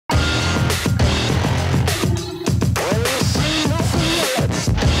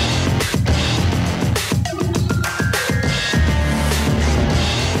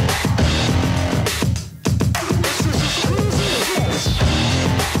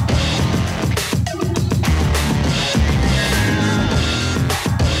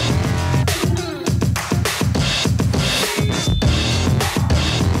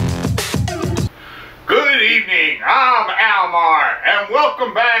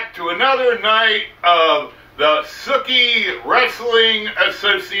another night of the SOOKIE Wrestling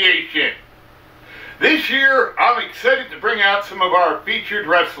Association. This year, I'm excited to bring out some of our featured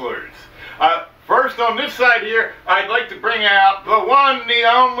wrestlers. First on this side here, I'd like to bring out the one, the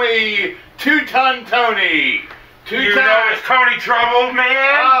only, Two-Ton Tony. You know it's Tony Trouble, man?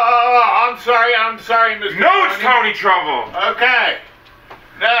 I'm sorry, Mr. No, it's Tony Trouble. Okay.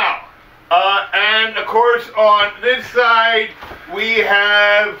 Now, and of course on this side, we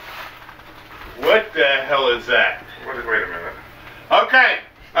have, what the hell is that? Wait a minute. Okay,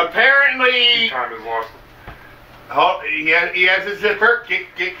 apparently... Time is lost. He has a zipper.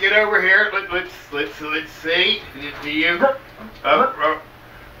 Get over here. Let's see. Do you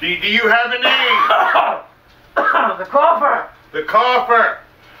have a name? The cougher. The cougher.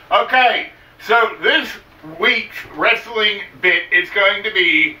 Okay. So this week's wrestling bit is going to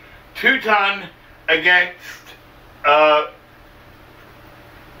be Two-Ton against.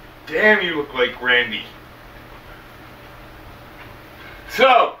 Damn, you look like Randy.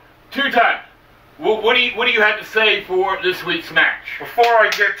 So Two-Ton. What do you have to say for this week's match? Before I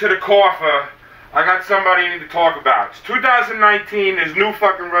get to the cougher, I got somebody I need to talk about. It's 2019, there's new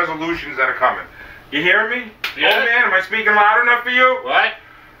fucking resolutions that are coming. You hear me? Yeah. Oh man, am I speaking loud enough for you? What?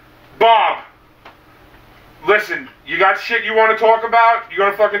 Bob, listen, you got shit you want to talk about? You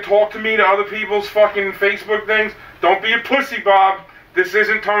gonna fucking talk to me to other people's fucking Facebook things? Don't be a pussy, Bob. This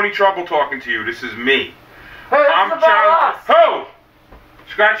isn't Tony Trouble talking to you, this is me. Hey, this is about us. Who?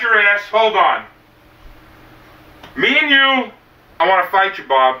 Scratch your ass, hold on. Me and you, I want to fight you,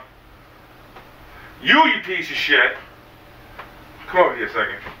 Bob. You piece of shit. Come over here a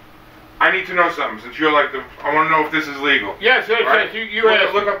second. I need to know something, since you're like the... I want to know if this is legal. Yes, right? you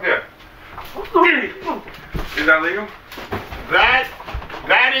look up there. Is that legal? That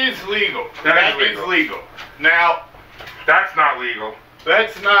is legal. That is legal. Now... That's not legal.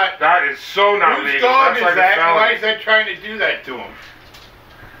 That's not... That is so not whose legal. dog That's is like that? a felony. Why is that trying to do that to him?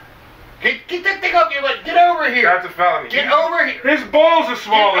 Get that thing up. You're like, get over here. That's a felony. Get over here. His balls are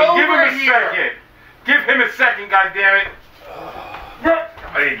swollen. Give him over a here. second. Give him a second, goddammit.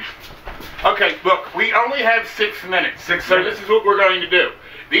 Hey. Okay, look, we only have 6 minutes. 6 so minutes. This is what we're going to do.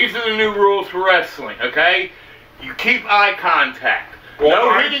 These are the new rules for wrestling, okay? You keep eye contact.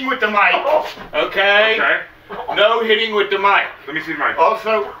 No hitting with the mic, okay? Okay. No hitting with the mic. Let me see the mic.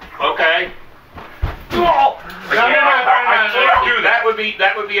 Also, okay. No, I can't do that.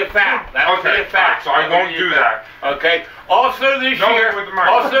 That would be a foul. That would be a foul. Right, so I won't do that. Okay. Also this year. With the mic.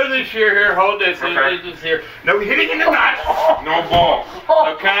 Also this year. Here, hold this. Okay. This here. No hitting in the nuts. No balls.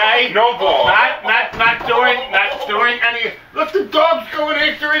 Okay. No balls. Not doing any. Look, the dog's going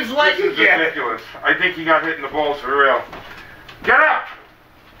after his leg This is again. ridiculous. I think he got hit in the balls for real. Get up!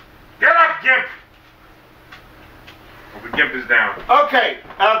 Get up, Gimp! Well, the Gimp is down. Okay,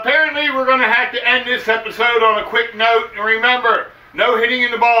 apparently we're going to have to end this episode on a quick note. And remember, no hitting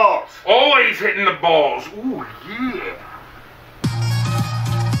in the balls. Always hitting the balls. Ooh, yeah.